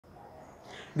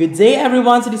Good day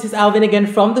everyone, so this is Alvin again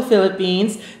from the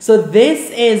Philippines. So this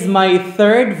is my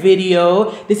third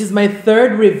video, this is my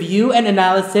third review and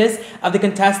analysis of the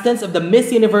contestants of the Miss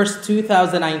Universe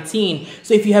 2019.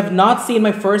 So if you have not seen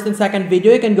my first and second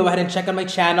video, you can go ahead and check on my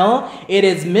channel. It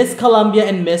is Miss Colombia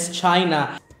and Miss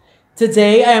China.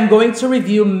 Today I am going to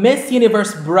review Miss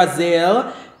Universe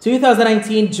Brazil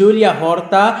 2019 Julia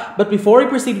Horta. But before we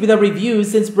proceed with the review,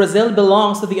 since Brazil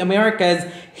belongs to the Americas,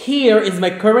 here is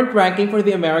my current ranking for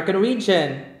the American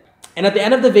region. And at the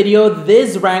end of the video,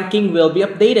 this ranking will be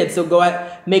updated. So go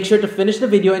ahead, make sure to finish the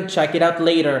video and check it out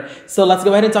later. So let's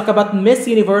go ahead and talk about Miss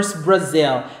Universe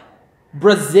Brazil.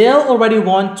 Brazil already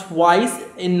won twice,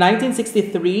 in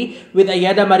 1963 with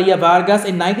Ayeda Maria Vargas,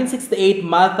 in 1968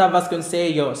 Martha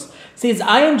Vasconcelos. Since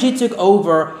IMG took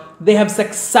over, they have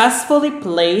successfully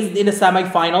placed in the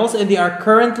semifinals and they are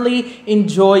currently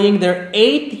enjoying their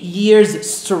 8 years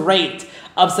straight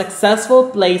of successful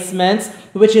placements,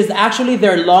 which is actually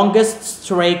their longest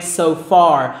streak so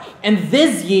far. And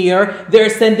this year, they're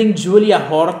sending Julia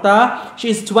Horta. She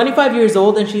is 25 years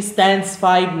old and she stands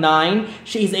 5'9".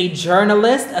 She is a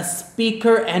journalist, a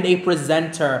speaker, and a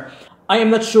presenter. I am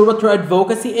not sure what her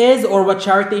advocacy is or what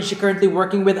charity is she currently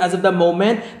working with as of the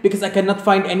moment because I cannot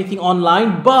find anything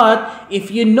online. But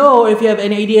if you know, if you have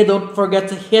any idea, don't forget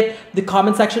to hit the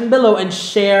comment section below and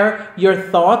share your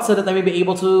thoughts so that I may be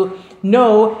able to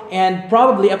know and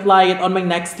probably apply it on my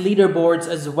next leaderboards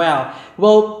as well.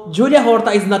 Well, Julia Horta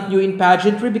is not new in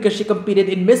pageantry because she competed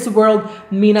in Miss World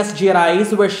Minas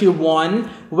Gerais where she won,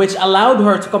 which allowed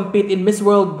her to compete in Miss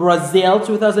World Brazil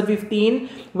 2015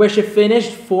 where she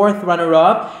finished 4th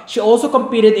runner-up. She also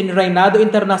competed in Reinado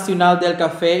Internacional del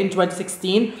Café in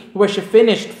 2016 where she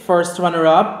finished 1st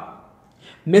runner-up.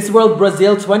 Miss World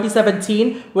Brazil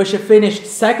 2017 where she finished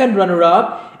 2nd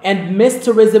runner-up, and Miss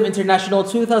Tourism International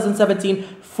 2017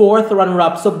 4th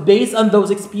runner-up. So based on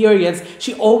those experience,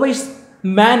 she always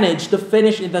managed to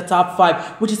finish in the top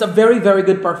 5, which is a very, very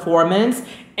good performance.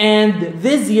 And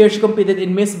this year, she competed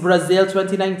in Miss Brazil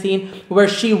 2019 where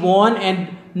she won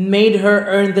and made her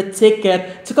earn the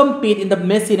ticket to compete in the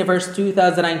Miss Universe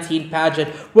 2019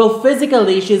 pageant. Well,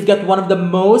 physically, she's got one of the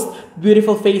most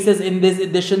beautiful faces in this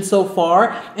edition so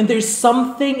far, and there's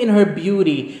something in her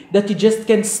beauty that you just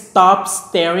can't stop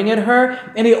staring at her.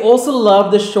 And I also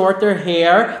love the shorter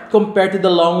hair compared to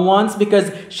the long ones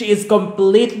because she is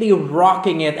completely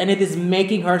rocking it and it is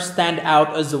making her stand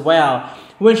out as well.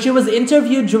 When she was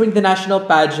interviewed during the national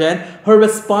pageant, her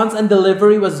response and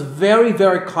delivery was very,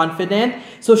 very confident.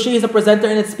 So she is a presenter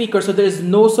and a speaker, so there is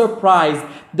no surprise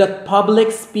that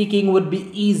public speaking would be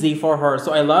easy for her.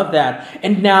 So I love that.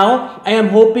 And now, I am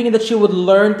hoping that she would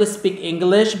learn to speak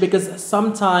English because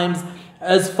sometimes,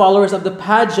 as followers of the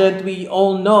pageant, we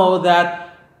all know that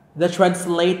the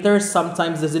translator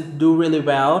sometimes doesn't do really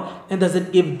well and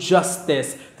doesn't give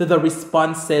justice to the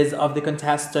responses of the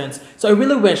contestants. So I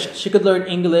really wish she could learn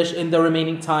English in the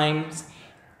remaining times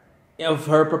of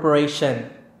her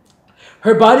preparation.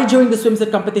 Her body during the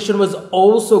swimsuit competition was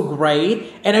also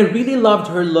great, and I really loved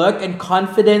her look and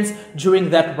confidence during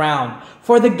that round.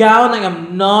 For the gown, I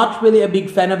am not really a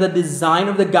big fan of the design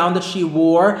of the gown that she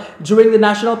wore during the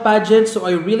national pageant, so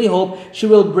I really hope she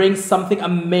will bring something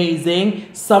amazing,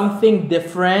 something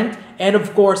different, and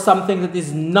of course something that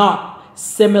is not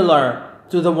similar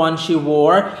to the one she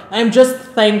wore. I'm just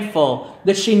thankful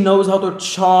that she knows how to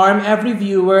charm every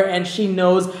viewer and she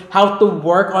knows how to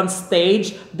work on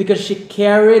stage because she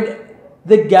carried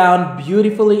the gown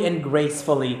beautifully and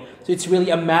gracefully. So it's really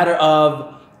a matter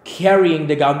of carrying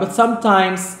the gown. But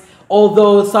sometimes,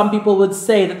 although some people would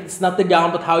say that it's not the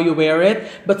gown but how you wear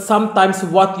it, but sometimes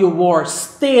what you wore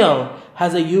still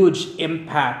has a huge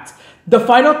impact. The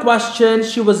final question,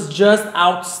 she was just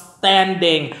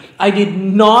outstanding. I did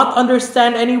not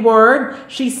understand any word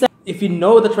she said. If you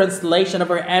know the translation of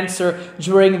her answer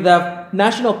during the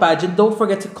national pageant, don't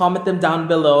forget to comment them down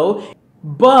below.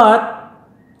 But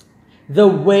the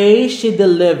way she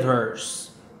delivers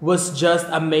was just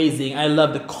amazing. I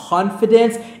love the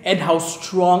confidence and how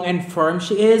strong and firm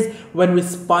she is when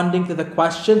responding to the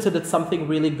questions, so that's something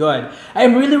really good.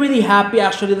 I'm really, really happy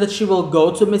actually that she will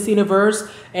go to Miss Universe,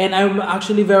 and I'm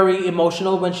actually very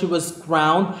emotional when she was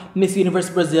crowned Miss Universe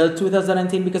Brazil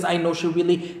 2019 because I know she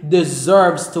really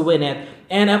deserves to win it.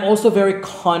 And I'm also very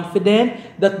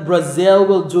confident that Brazil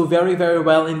will do very, very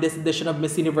well in this edition of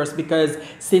Miss Universe because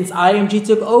since IMG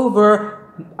took over,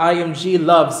 IMG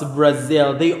loves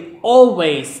Brazil. They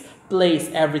always place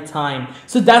every time.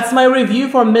 So that's my review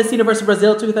for Miss Universe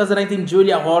Brazil 2019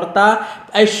 Julia Horta.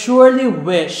 I surely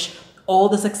wish all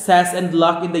the success and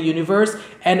luck in the universe.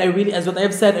 And I really, as what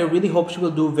I've said, I really hope she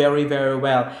will do very, very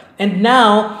well. And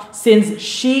now, since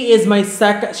she is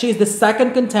the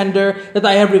second contender that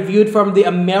I have reviewed from the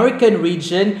American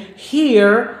region,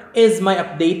 here is my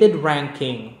updated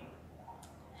ranking.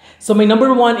 So my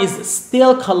number 1 is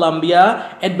still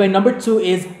Colombia, and my number 2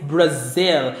 is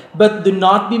Brazil. But do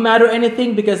not be mad or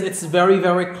anything because it's very,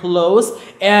 very close,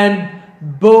 and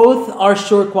both are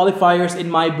sure qualifiers in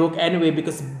my book anyway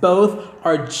because both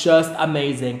are just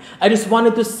amazing. I just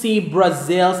wanted to see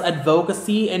Brazil's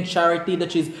advocacy and charity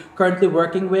that she's currently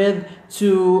working with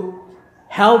to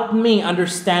help me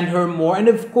understand her more, and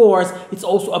of course it's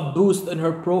also a boost in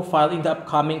her profile in the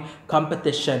upcoming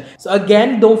competition. So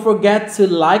again, don't forget to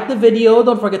like the video,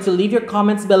 don't forget to leave your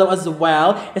comments below as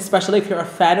well, especially if you're a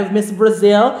fan of Miss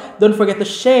Brazil. Don't forget to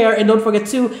share and don't forget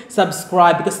to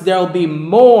subscribe because there will be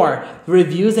more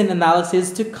reviews and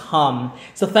analysis to come.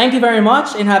 So thank you very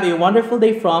much and have a wonderful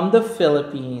day from the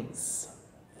Philippines.